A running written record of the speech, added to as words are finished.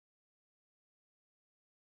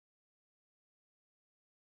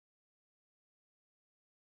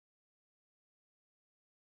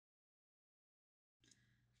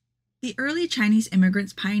The early Chinese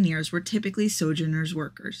immigrants pioneers were typically sojourners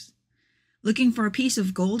workers, looking for a piece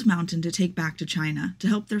of gold mountain to take back to China to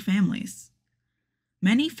help their families.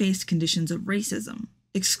 Many faced conditions of racism,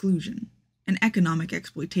 exclusion, and economic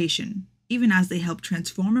exploitation, even as they helped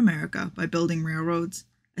transform America by building railroads,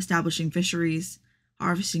 establishing fisheries,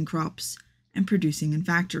 harvesting crops, and producing in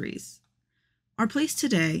factories. Our place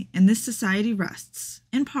today in this society rests,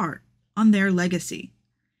 in part, on their legacy.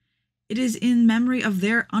 It is in memory of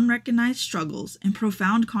their unrecognized struggles and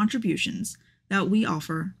profound contributions that we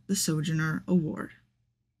offer the Sojourner Award.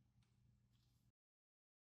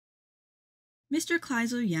 Mr.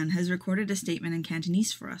 Klysler Yen has recorded a statement in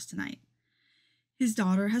Cantonese for us tonight. His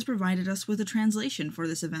daughter has provided us with a translation for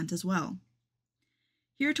this event as well.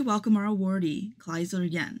 Here to welcome our awardee,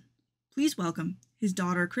 Klysler Yen, please welcome his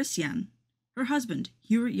daughter Chris Yen, her husband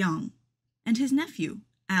Hubert Young, and his nephew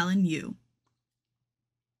Alan Yu.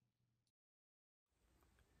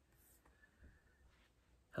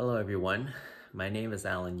 Hello everyone, my name is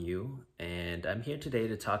Alan Yu, and I'm here today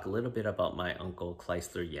to talk a little bit about my uncle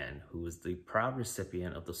Klysler Yen, who is the proud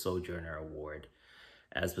recipient of the Sojourner Award,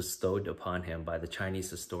 as bestowed upon him by the Chinese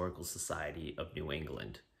Historical Society of New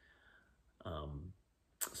England.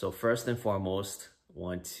 So first and foremost, I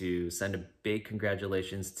want to send a big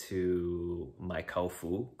congratulations to my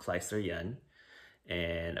Kaofu, Klysler Yen,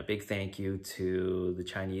 and a big thank you to the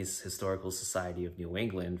Chinese Historical Society of New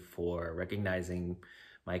England for recognizing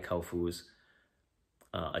my Kaofu's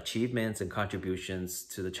achievements and contributions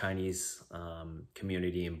to the Chinese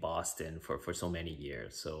community in Boston for so many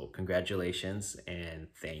years. So congratulations and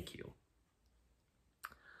thank you.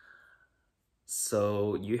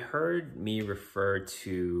 So you heard me refer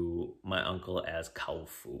to my uncle as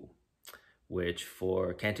Kaofu, which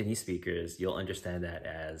for Cantonese speakers, you'll understand that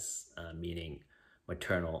as meaning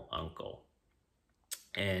maternal uncle.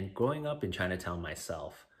 And growing up in Chinatown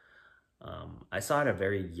myself, I saw at a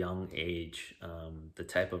very young age the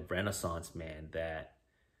type of Renaissance man that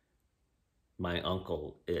my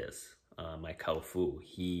uncle is, my Kaofu.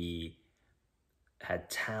 He had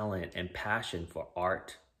talent and passion for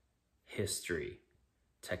art, history,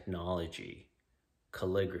 technology,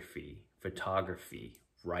 calligraphy, photography,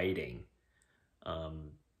 writing.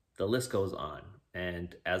 The list goes on.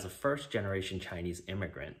 And as a first-generation Chinese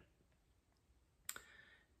immigrant,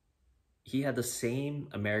 he had the same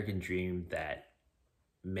American dream that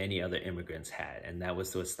many other immigrants had, and that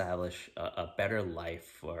was to establish a better life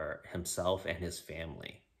for himself and his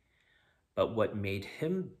family. But what made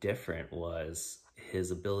him different was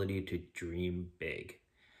his ability to dream big,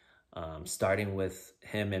 starting with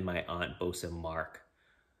him and my aunt Bosun Mark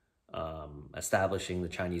establishing the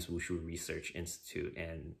Chinese Wushu Research Institute.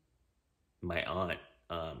 And my aunt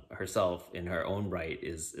herself in her own right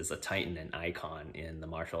is a titan and icon in the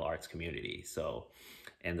martial arts community. So,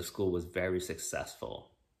 and the school was very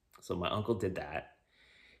successful. So my uncle did that.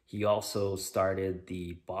 He also started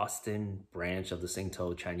the Boston branch of the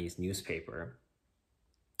Singtou Chinese newspaper.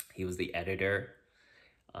 He was the editor.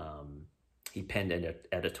 He penned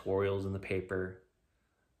editorials in the paper.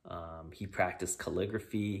 He practiced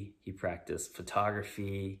calligraphy. He practiced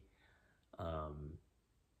photography.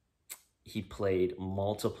 He played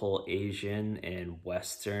multiple Asian and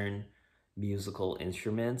Western musical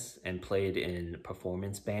instruments and played in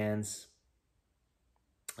performance bands,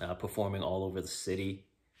 performing all over the city.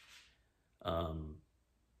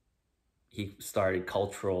 He started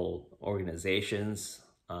cultural organizations.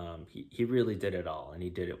 He really did it all, and he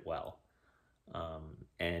did it well.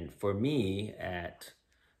 And for me, at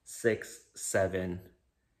 6, 7,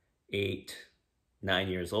 8, 9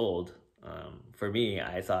 years old, for me,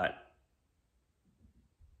 I thought,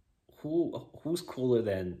 who's cooler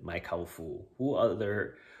than my Kaofu? Who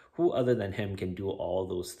other than him can do all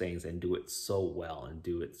those things and do it so well and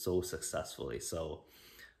do it so successfully? So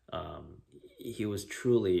he was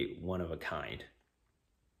truly one of a kind.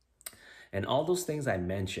 And all those things I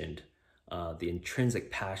mentioned, the intrinsic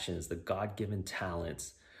passions, the God-given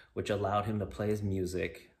talents, which allowed him to play his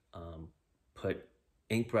music, put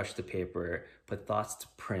ink brush to paper, put thoughts to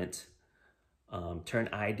print, turn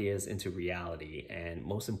ideas into reality, and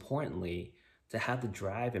most importantly, to have the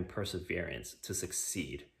drive and perseverance to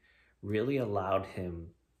succeed, really allowed him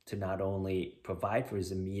to not only provide for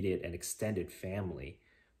his immediate and extended family,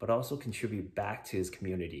 but also contribute back to his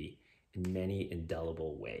community in many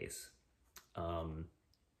indelible ways.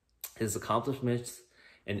 His accomplishments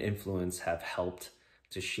and influence have helped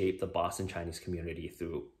to shape the Boston Chinese community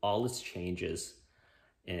through all its changes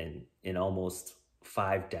in almost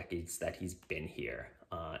 5 decades that he's been here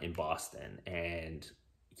in Boston, and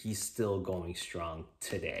he's still going strong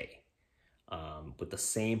today. with the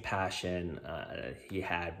same passion he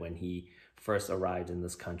had when he first arrived in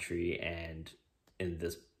this country and in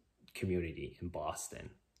this community in Boston.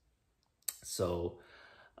 So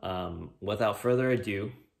without further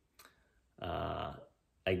ado,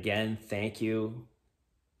 again, thank you,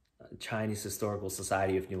 Chinese Historical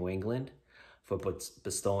Society of New England, for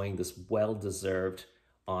bestowing this well-deserved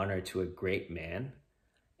honor to a great man.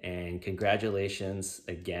 And congratulations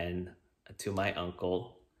again to my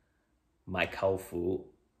uncle, my Kaofu,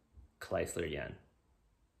 Klysler Yen.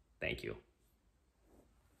 Thank you.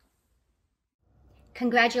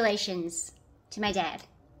 Congratulations to my dad,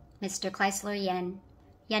 Mr. Klysler Yen,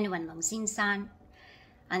 Yan Wenlong Xin-san,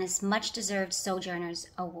 on this much-deserved Sojourner's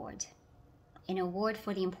Award, an award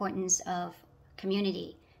for the importance of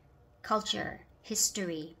community, culture,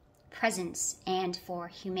 history, presence, and for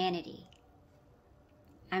humanity.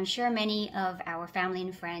 I'm sure many of our family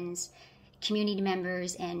and friends, community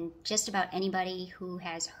members, and just about anybody who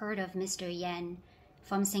has heard of Mr. Yen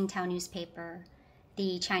from Singtao newspaper,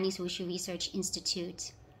 the Chinese Wushu Research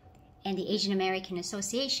Institute, and the Asian American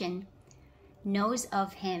Association knows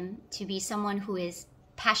of him to be someone who is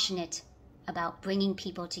passionate about bringing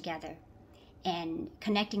people together and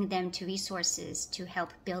connecting them to resources to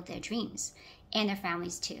help build their dreams and their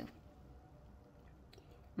families too.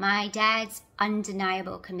 My dad's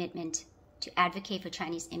undeniable commitment to advocate for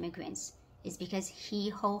Chinese immigrants is because he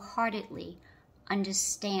wholeheartedly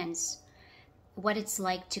understands what it's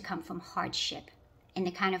like to come from hardship and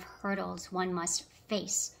the kind of hurdles one must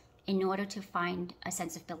face in order to find a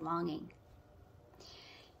sense of belonging.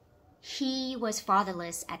 He was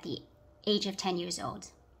fatherless at the age of 10 years old,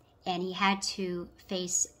 and he had to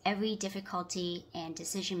face every difficulty and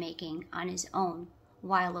decision-making on his own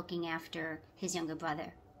while looking after his younger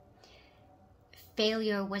brother.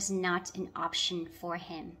 Failure was not an option for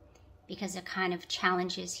him because the kind of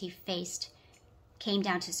challenges he faced came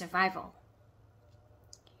down to survival.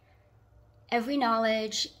 Every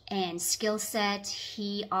knowledge and skill set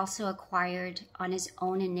he also acquired on his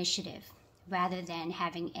own initiative rather than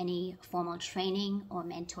having any formal training or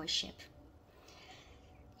mentorship.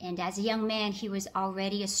 And as a young man, he was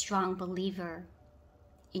already a strong believer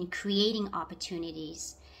in creating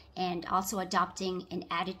opportunities and also adopting an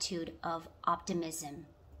attitude of optimism,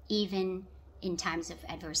 even in times of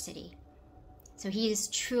adversity. So he is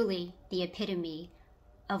truly the epitome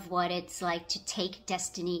of what it's like to take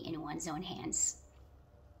destiny in one's own hands.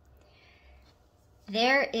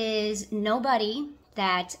 There is nobody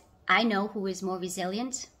that I know who is more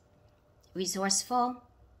resilient, resourceful,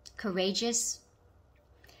 courageous,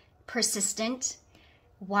 persistent,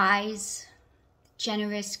 wise,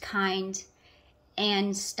 generous, kind,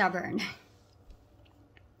 and stubborn.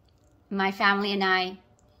 My family and I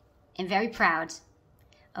am very proud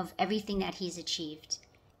of everything that he's achieved,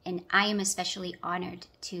 and I am especially honored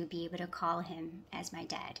to be able to call him as my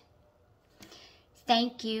dad.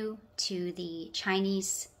 Thank you to the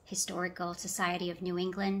Chinese Historical Society of New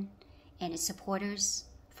England and its supporters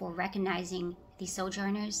for recognizing the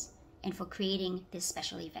Sojourners and for creating this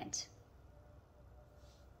special event.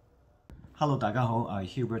 Hello， 大家好，我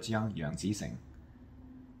係 Hubert Young 楊子成。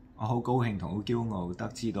我好高興同好驕傲得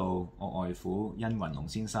知道我外父殷雲龍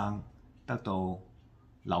先生得到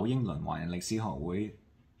紐英倫華人歷史學會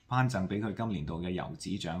頒贈俾佢今年度嘅遊子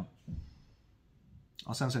獎。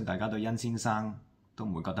我相信大家對殷先生都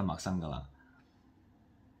唔會覺得陌生㗎啦。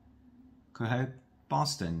佢喺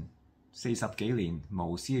Boston 40幾年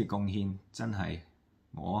無私嘅貢獻真係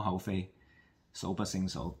無可厚非，數不勝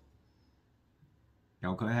數。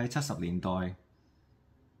由佢喺70年代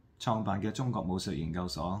創辦嘅中國武術研究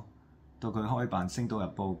所，到佢開辦《星島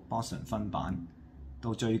日報》Boston 分版，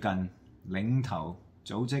到最近領頭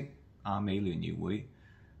組織亞美聯誼會，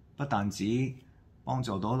不但止幫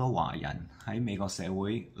助到好多華人喺美國社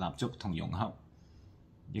會立足同融合，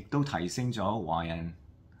亦都提升咗華人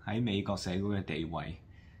喺美國社會嘅地位，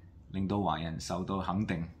令到華人受到肯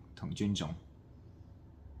定同尊重。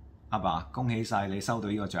阿爸，恭喜晒你收到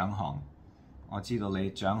呢個獎項！我知道你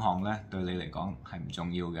獎項咧對你嚟講係唔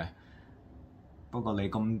重要嘅，不過你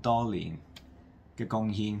咁多年嘅貢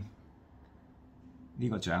獻，呢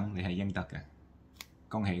個獎你係應得嘅，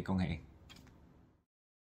恭喜恭喜！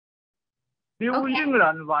 New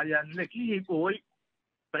England 華人歷史協會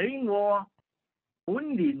俾我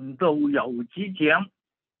本年度遊子獎，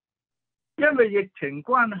因為疫情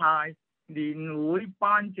關係，年會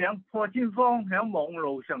頒獎破天荒喺網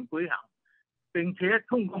路上舉行。並且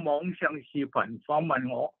通過網上視頻訪問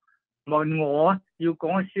我，問我要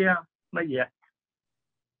講些乜嘢。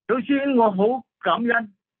首先我好感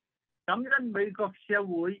恩美國社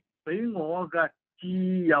會俾我嘅自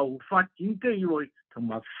由發展機會同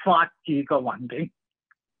埋法治嘅環境。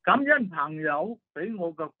感恩朋友俾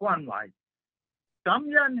我嘅關懷，感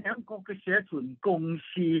恩喺各嘅社團共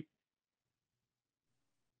事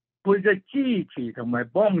佢嘅支持同埋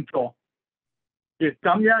幫助，亦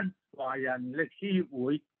感恩華人歷史協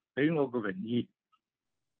會俾我嘅榮譽。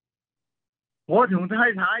我同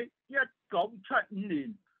太太1975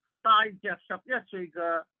年帶着11歲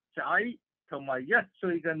嘅仔同埋1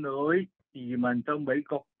歲嘅女移民到美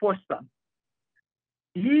國波士頓，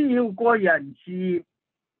只要個人事業。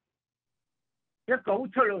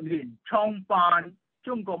1976年創辦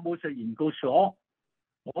中國武術研究所，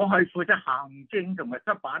我係負責行政同埋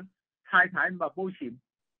出版，太太麥寶嬋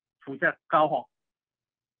負責教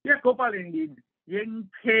學。1980年應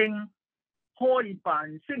聘開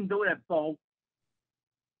辦《星島日報》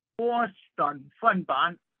波士頓分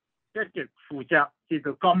版，一直負責至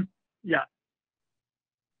到今日。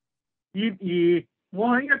業餘，我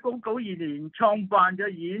喺1992年創辦咗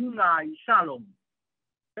演藝沙龍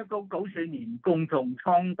，1994年共同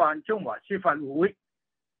創辦中華書法會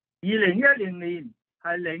，2010年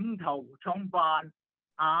係領頭創辦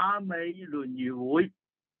亞美聯誼會，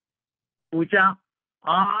負責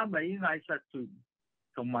亞美藝術團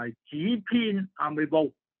同埋主編亞美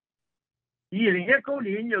報。2019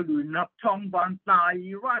年又聯合創辦大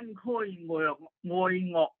灣區愛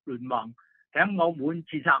樂聯盟，喺澳門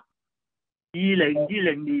註冊。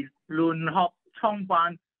2020年聯合創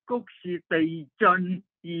辦谷氏地震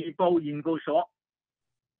預報研究所。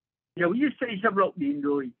由於46年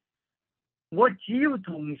來，我主要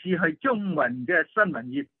從事係中文嘅新聞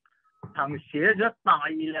業，曾寫咗大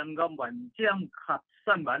量嘅文章及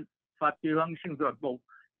新聞發表喺《星島日報》，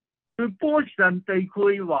對波士頓地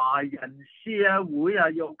區華人社會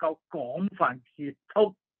有夠廣泛接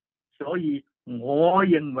觸，所以我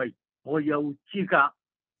認為我有資格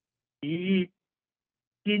以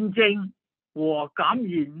見證和感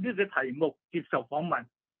言呢個題目接受訪問。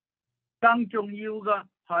更重要嘅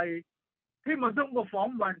係，希望通過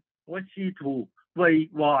訪問，我試圖為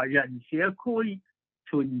華人社區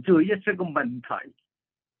存在一些個問題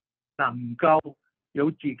能夠有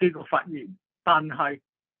自己嘅發言，但係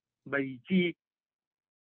未知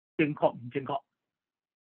正確唔正確。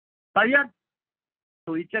第一，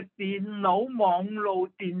隨着電腦、網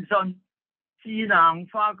絡、電信智能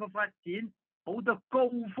化嘅發展，好多高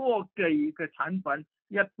科技嘅產品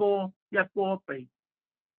一波一波被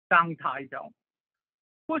更替咗。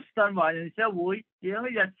波士頓華人社會亦喺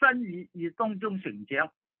日新月異當中成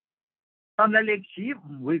長，但係歷史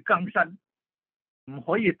唔會更新，唔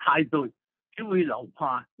可以太對，只會留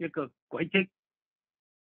下一個軌跡。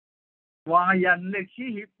華人歷史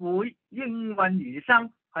協會應運而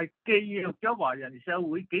生，係記錄咗華人社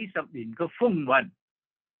會幾十年嘅風雲，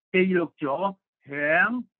記錄咗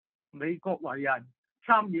響美國華人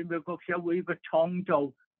參與美國社會嘅創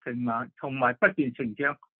造同埋不斷成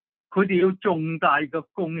長，佢哋有重大嘅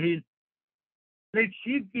貢獻。歷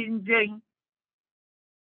史見證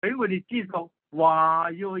俾我哋知道，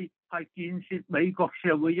華裔係建設美國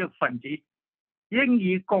社會一份子，應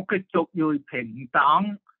以各嘅族裔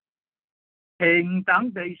平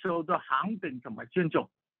等地受到肯定同埋尊重。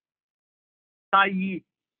第二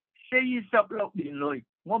，46年來，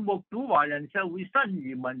我目睹華人社會新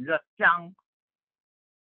移民日增，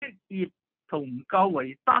職業同較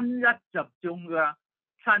為單一集中嘅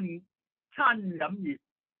餐飲業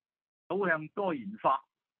走向多元化，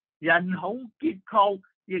人口結構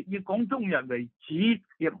亦以廣東人為主，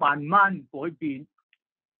亦慢慢改變。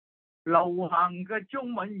流行嘅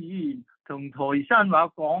中文語言同台山話、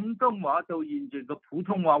廣東話到現在嘅普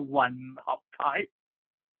通話混合體。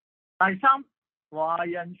第三，華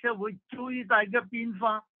人社會最大嘅變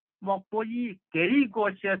化莫過於幾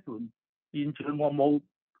個社團，現在我冇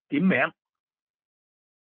點名。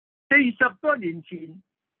40多年前，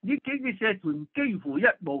呢幾個社團幾乎一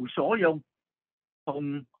無所有，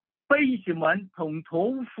從非船民同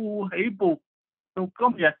土庫起步，到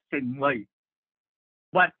今日成為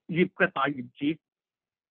物業嘅大業主。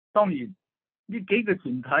當然，呢幾個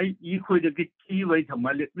團體以佢哋嘅智慧同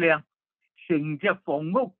埋力量，乘着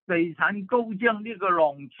房屋地產高漲呢個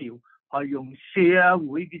浪潮，係用社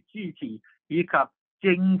會嘅支持以及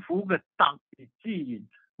政府嘅特別資源，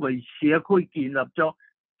為社區建立咗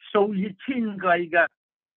數以千計嘅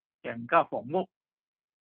人家房屋。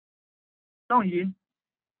當然，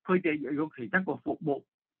佢哋又有其他嘅服務，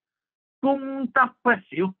功德不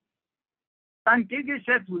少。但幾個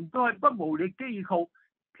社團都係不牟利機構，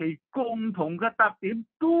其共同嘅特點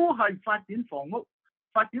都係發展房屋、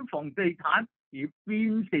發展房地產，而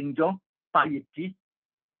變成咗大業主，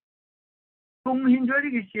貢獻咗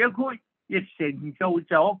呢個社區，亦成就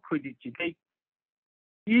咗佢哋自己。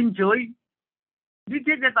現在呢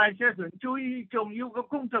啲嘅大社團最重要嘅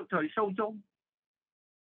工作就係訴訟，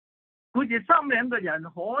佢哋3兩個人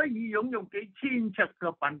可以擁有幾千尺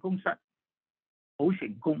嘅辦公室，好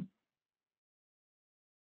成功。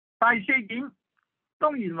第4點，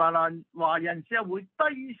當然華人社會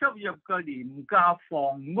低收入嘅廉價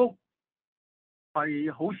房屋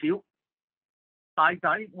係好少。大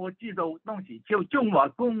抵我知道當時只有中華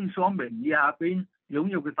公所名義下邊擁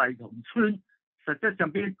有嘅大同村，實質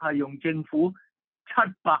上邊係用政府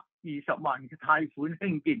720萬嘅貸款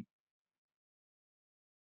興建。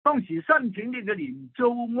當時申請呢個廉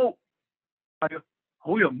租屋係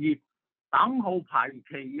好容易，等候排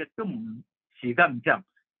期亦都時間唔長。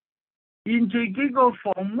現在幾個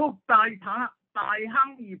房屋大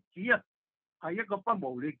坑業主啊，係一個不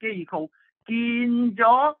牟利機構，建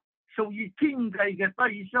咗數以千計嘅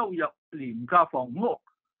低收入廉價房屋，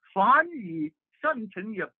反而申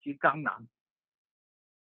請入住更難，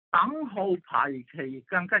等候排期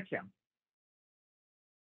更加長。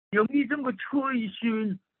用呢種嘅推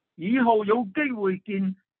算，以後有機會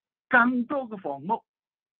建更多嘅房屋，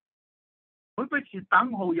會不會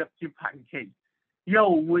等候入住排期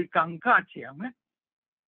又會更加長呢？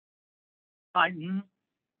第5，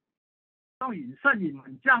當然新移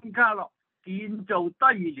民增加咯，建造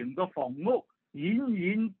低廉嘅房屋遠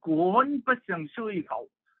遠趕不上需求。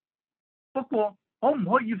不過可唔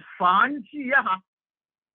可以反思一下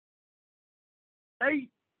？A，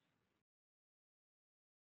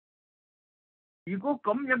如果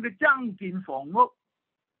咁樣嘅增建房屋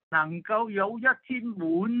能夠有一天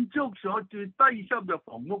滿足所最低收入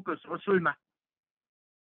房屋嘅所需嘛？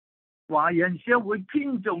華人社會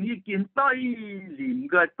偏重於建低廉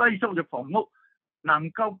嘅低收入房屋，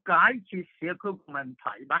能夠解決社區問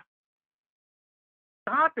題嗎？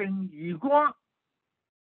假定如果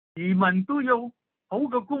移民都有好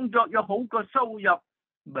嘅工作，有好嘅收入，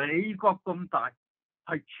美國咁大，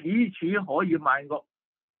係處處可以買屋，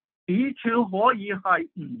處處可以係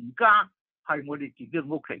吾家，係我哋自己嘅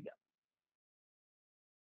屋企嘅。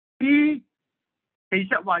B， 其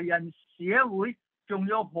實華人社會仲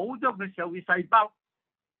有好多嘅社會細胞，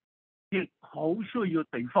亦好需要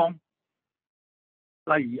地方，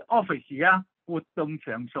例如 office 啊、活動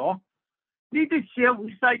場所，呢啲社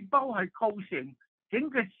會細胞係構成整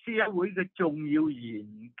個社會嘅重要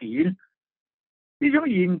元件。呢種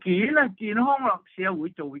元件咧健康啦，社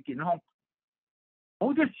會就會健康。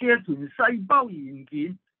好多社團細胞元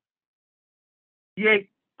件亦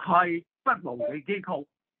係不牟利機構，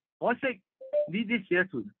可惜呢啲社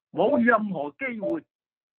團冇任何機會，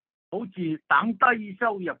好似等低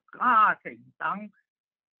收入家庭等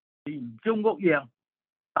廉租屋一樣，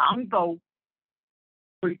等到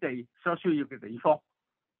佢哋所需要嘅地方。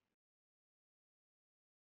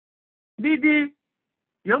呢啲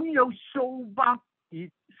擁有數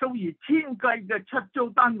以千計嘅出租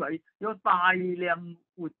單位，有大量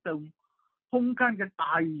活動空間嘅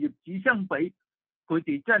大業主相比，佢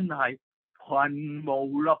哋真係貧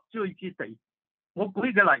無立錐之地。我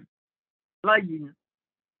舉個例，例如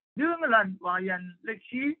紐西蘭華人歷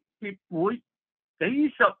史協會幾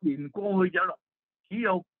十年過去咗啦，只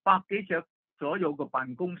有100幾尺左右嘅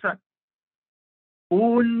辦公室，半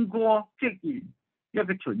個職員一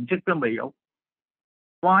個全職都未有。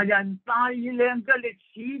華人大量嘅歷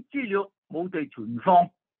史資料冇地存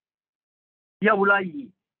放。又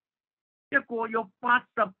例如一個有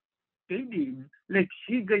80幾年歷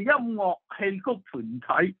史嘅音樂戲曲團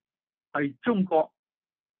體，係中國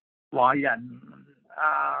華人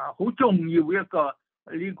好重要一個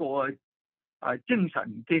呢個精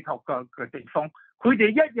神機構嘅地方，佢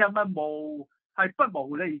哋一樣係不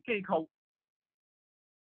牟利機構。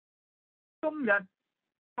今日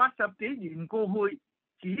80幾年過去，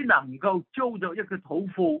只能夠租咗一個土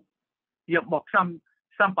庫，約莫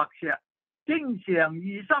300尺，經常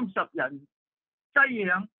20-30人擠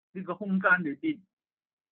喺呢個空間裏邊。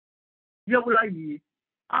又例如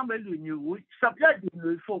亞美聯誼會11年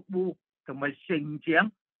嚟服務同埋成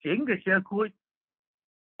長整個社區，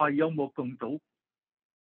係有目共睹。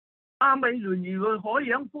亞美聯誼會可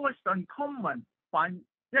以喺 Boston Common 辦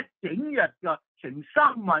一整日嘅成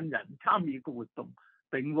3萬人參與嘅活動，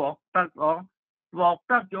並獲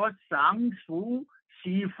得咗省府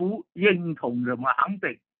市府認同同埋肯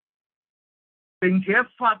定，並且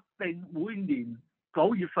法定每年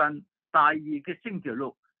9月份第2嘅星期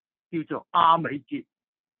六叫做亞美節。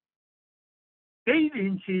幾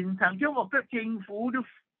年前曾經獲得政府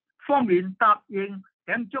方面答應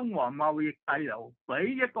喺中華貿易大樓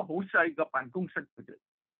俾一個好細嘅辦公室佢哋，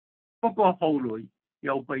不過後來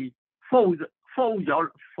又被否咗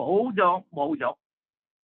冇咗。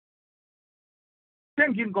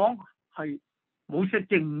聽見講係冇些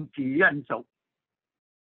政治因素，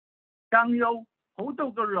更有好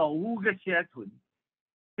多個老嘅社團，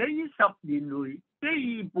幾十年嚟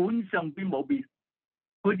基本上邊冇變，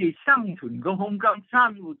佢哋生存嘅空間、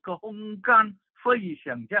生活嘅空間非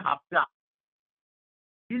常之狹窄，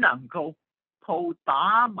只能夠靠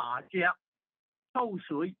打麻雀、抽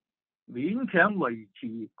水，勉強維持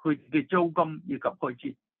佢哋嘅租金以及開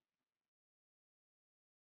支。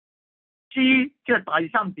即係第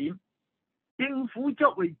三點，政府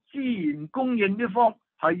作為資源供應一方，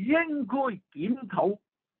係應該檢討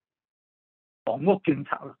房屋政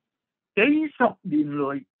策啦。幾十年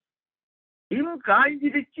嚟，點解呢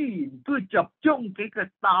啲資源都集中幾個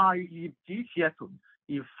大業主社團，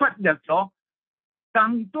而忽略咗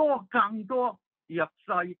更多弱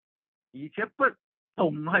勢而且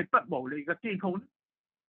同係不牟利嘅機構呢？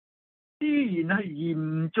資源係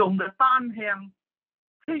嚴重嘅單向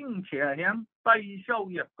傾斜響低收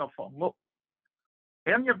入嘅房屋，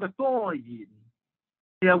響一個多元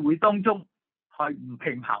社會當中係唔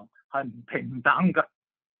平衡、係唔平等嘅。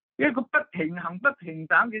一個不平衡、不平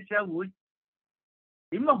等嘅社會，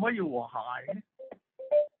點樣可以和諧呢？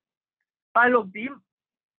第六點，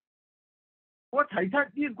我提出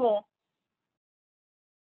呢個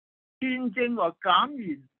憲政和減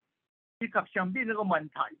員以及上邊呢個問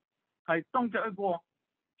題，係當作一個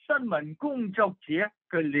新聞工作者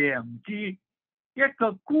嘅良知，一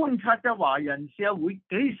個觀察咗華人社會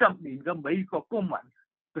幾十年嘅美國公民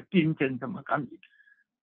嘅見證同埋感言。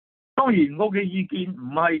當然我嘅意見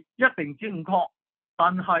唔係一定正確，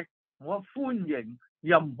但係我歡迎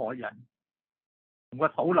任何人同我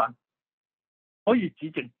討論，可以指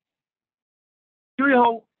正。最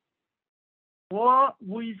後我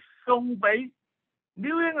會送俾紐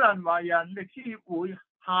英蘭華人歷史協會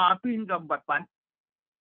下邊嘅物品，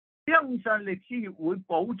相信歷史協會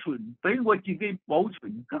保存比我自己保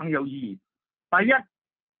存更有意義。第一，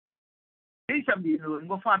幾十年來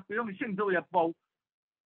我發表嘅《星島日報》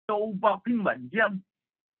數百篇文章，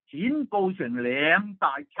剪報成2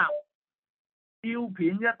大冊，照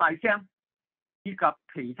片1大箱，以及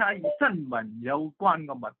其他與新聞有關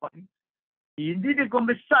嘅物品。而呢啲咁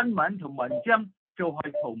嘅新聞同文章就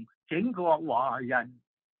係同整個華人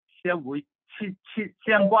社會切切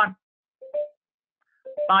相關。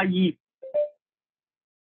第二，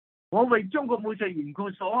我為中國武術研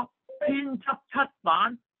究所編輯出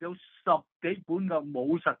版有10幾本嘅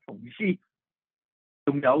武術童書，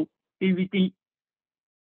仲有 DVD。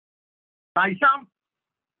第三，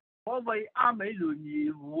我為亞美聯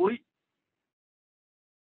誼會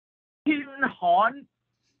編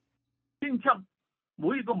輯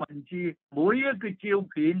每一個文字、每一個照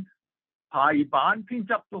片排版編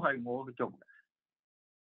輯都係我嘅做嘅。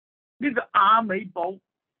呢個亞美報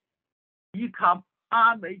以及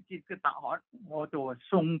亞美節嘅答案，我就係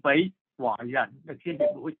送俾華人歷史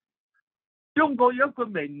協會。中國有一句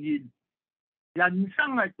名言：人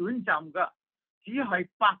生係短暫嘅，只係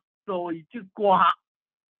百代之過客。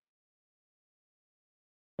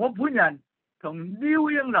我本人同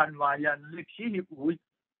紐英蘭華人歷史協會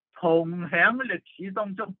同享歷史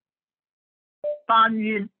當中，但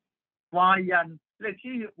願華人歷史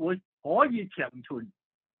協會可以長存，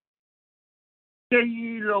記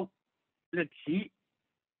錄歷史，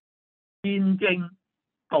見證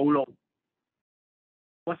道路。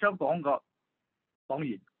我想講個講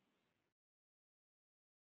完。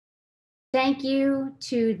Thank you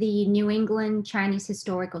to the New England Chinese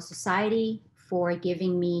Historical Society for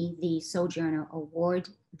giving me the Sojourner Award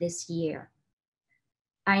this year.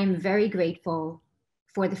 I am very grateful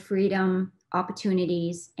for the freedom,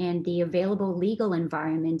 opportunities, and the available legal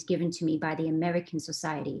environment given to me by the American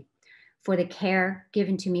Society, for the care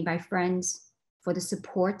given to me by friends, for the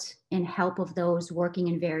support and help of those working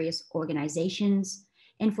in various organizations,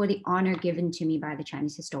 and for the honor given to me by the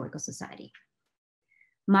Chinese Historical Society.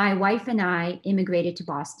 My wife and I immigrated to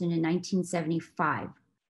Boston in 1975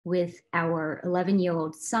 with our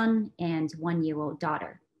 11-year-old son and 1-year-old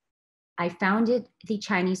daughter. I founded the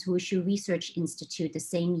Chinese Wushu Research Institute the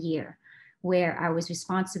same year, where I was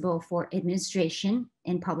responsible for administration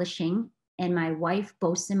and publishing, and my wife,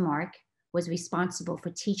 Bosun Mark, was responsible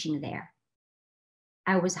for teaching there.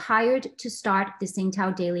 I was hired to start the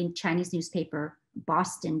Singtao Daily Chinese newspaper,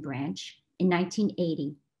 Boston branch, in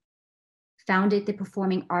 1980. Founded the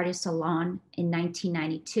Performing Artists Salon in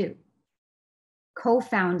 1992,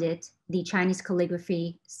 co-founded the Chinese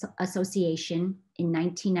Calligraphy Association in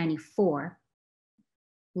 1994,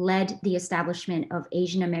 led the establishment of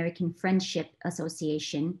Asian American Friendship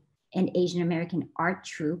Association and Asian American Art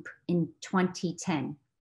Troupe in 2010,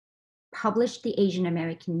 published the Asian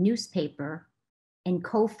American newspaper, and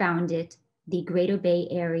co-founded the Greater Bay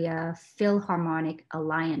Area Philharmonic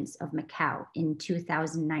Alliance of Macau in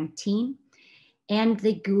 2019, and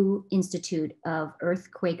the GU Institute of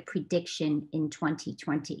Earthquake Prediction in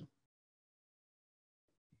 2020.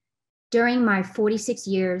 During my 46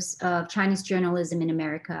 years of Chinese journalism in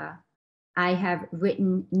America, I have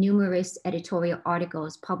written numerous editorial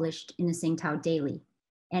articles published in the Tsingtao Daily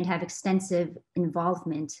and have extensive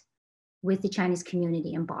involvement with the Chinese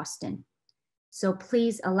community in Boston. So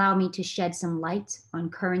please allow me to shed some light on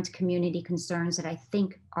current community concerns that I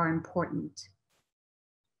think are important.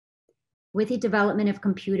 With the development of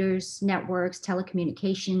computers, networks,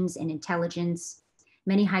 telecommunications, and intelligence,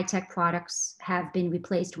 many high-tech products have been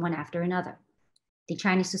replaced one after another. The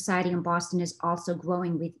Chinese society in Boston is also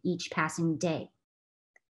growing with each passing day.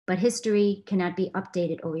 But history cannot be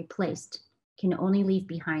updated or replaced, can only leave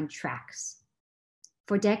behind tracks.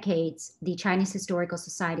 For decades, the Chinese Historical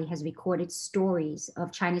Society has recorded stories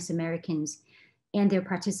of Chinese Americans and their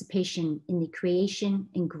participation in the creation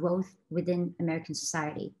and growth within American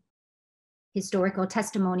society. Historical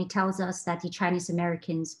testimony tells us that the Chinese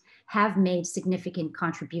Americans have made significant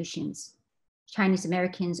contributions. Chinese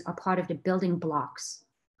Americans are part of the building blocks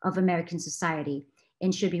of American society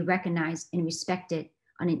and should be recognized and respected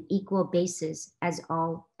on an equal basis as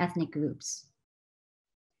all ethnic groups.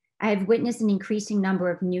 I have witnessed an increasing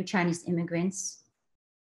number of new Chinese immigrants.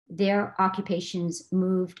 Their occupations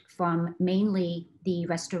moved from mainly the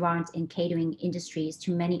restaurant and catering industries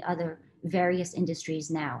to many other various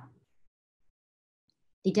industries now.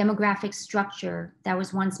 The demographic structure that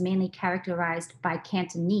was once mainly characterized by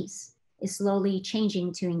Cantonese is slowly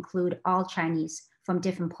changing to include all Chinese from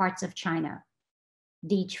different parts of China.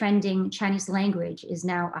 The trending Chinese language is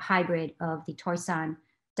now a hybrid of the Toisan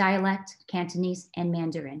dialect, Cantonese, and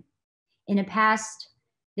Mandarin. In the past,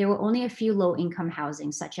 there were only a few low-income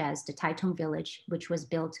housing, such as the Taitung Village, which was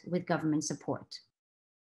built with government support.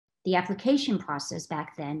 The application process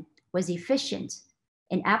back then was efficient,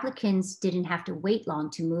 and applicants didn't have to wait long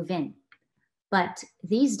to move in. But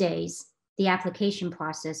these days, the application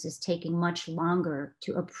process is taking much longer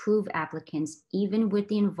to approve applicants, even with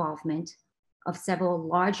the involvement of several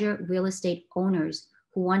larger real estate owners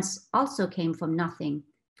who once also came from nothing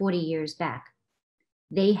 40 years back.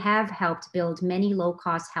 They have helped build many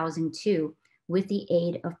low-cost housing too, with the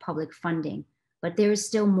aid of public funding, but there is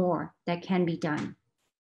still more that can be done.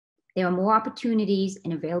 There are more opportunities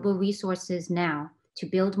and available resources now to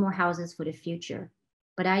build more houses for the future,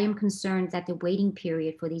 but I am concerned that the waiting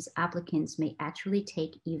period for these applicants may actually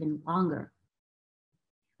take even longer.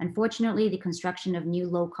 Unfortunately, the construction of new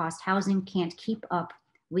low-cost housing can't keep up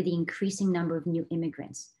with the increasing number of new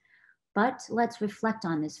immigrants. But let's reflect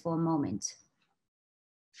on this for a moment.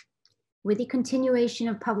 With the continuation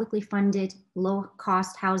of publicly funded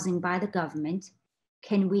low-cost housing by the government,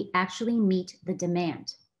 can we actually meet the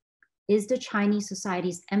demand? Is the Chinese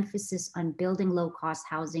society's emphasis on building low-cost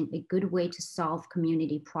housing a good way to solve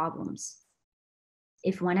community problems?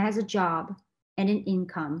 If one has a job and an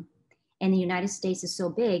income, and the United States is so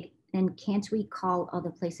big, then can't we call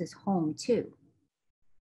other places home too?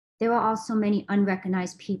 There are also many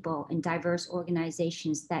unrecognized people and diverse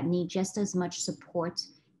organizations that need just as much support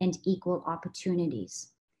and equal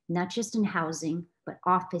opportunities, not just in housing, but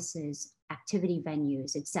offices, activity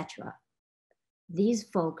venues, etc. These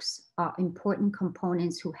folks are important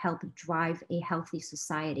components who help drive a healthy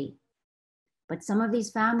society. But some of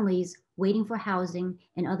these families waiting for housing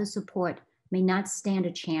and other support may not stand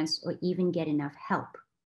a chance or even get enough help.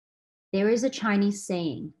 There is a Chinese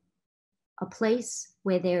saying, a place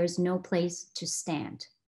where there is no place to stand.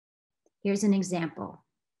 Here's an example.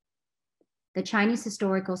 The Chinese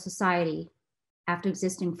Historical Society, after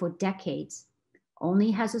existing for decades,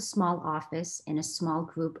 only has a small office and a small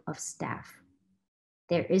group of staff.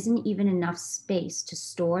 There isn't even enough space to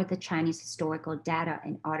store the Chinese historical data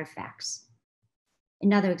and artifacts.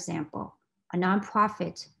 Another example, a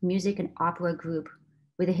nonprofit music and opera group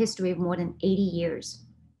with a history of more than 80 years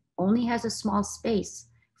only has a small space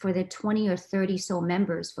for their 20 or 30 so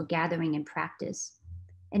members for gathering and practice.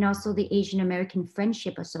 And also the Asian American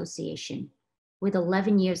Friendship Association, with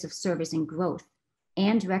 11 years of service and growth,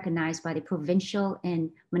 and recognized by the provincial and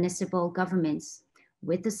municipal governments,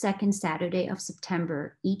 with the second Saturday of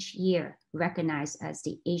September each year recognized as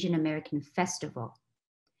the Asian American Festival.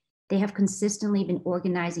 They have consistently been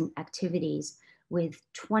organizing activities with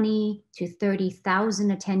 20 to 30,000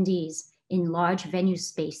 attendees in large venue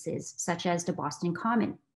spaces, such as the Boston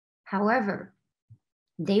Common. However,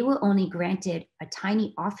 they were only granted a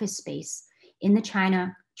tiny office space in the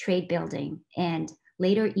China Trade Building and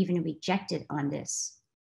later even rejected on this.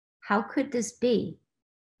 How could this be?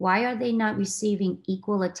 Why are they not receiving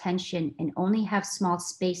equal attention and only have small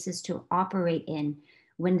spaces to operate in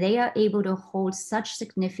when they are able to hold such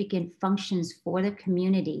significant functions for the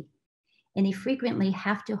community? And they frequently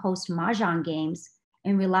have to host mahjong games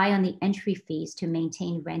and rely on the entry fees to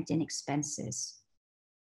maintain rent and expenses.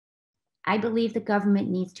 I believe the government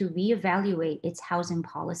needs to reevaluate its housing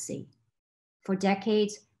policy. For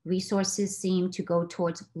decades, resources seem to go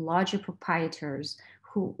towards larger proprietors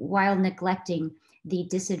who, while neglecting the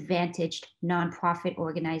disadvantaged nonprofit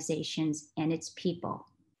organizations and its people.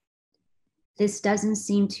 This doesn't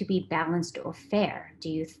seem to be balanced or fair, do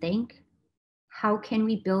you think? How can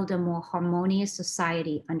we build a more harmonious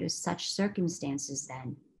society under such circumstances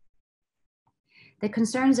then? The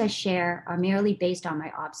concerns I share are merely based on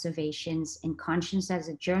my observations and conscience as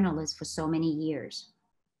a journalist for so many years.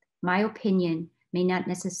 My opinion may not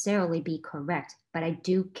necessarily be correct, but I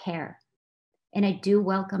do care. And I do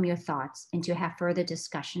welcome your thoughts and to have further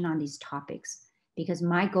discussion on these topics, because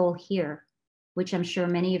my goal here, which I'm sure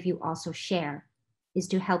many of you also share, is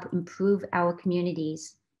to help improve our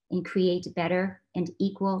communities and create better and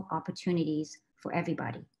equal opportunities for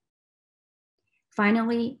everybody.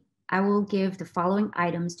 Finally, I will give the following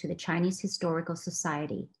items to the Chinese Historical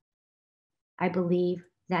Society. I believe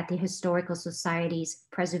that the Historical Society's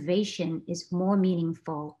preservation is more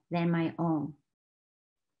meaningful than my own.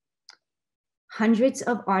 Hundreds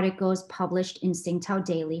of articles published in Tsingtao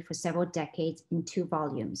Daily for several decades in 2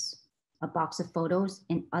 volumes, a box of photos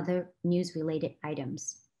and other news-related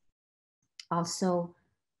items. Also,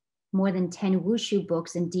 more than 10 Wushu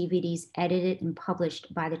books and DVDs edited and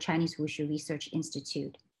published by the Chinese Wushu Research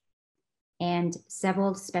Institute, and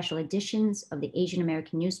several special editions of the Asian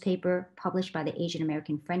American newspaper published by the Asian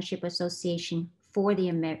American Friendship Association for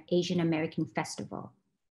the Asian American Festival.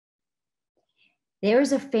 There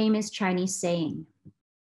is a famous Chinese saying,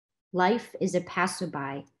 "Life is a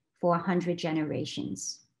passerby for 100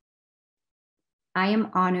 generations." I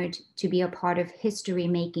am honored to be a part of history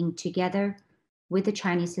making together with the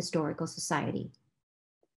Chinese Historical Society.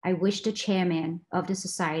 I wish the chairman of the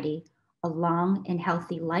society a long and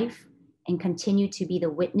healthy life and continue to be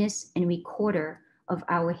the witness and recorder of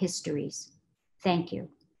our histories. Thank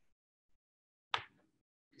you.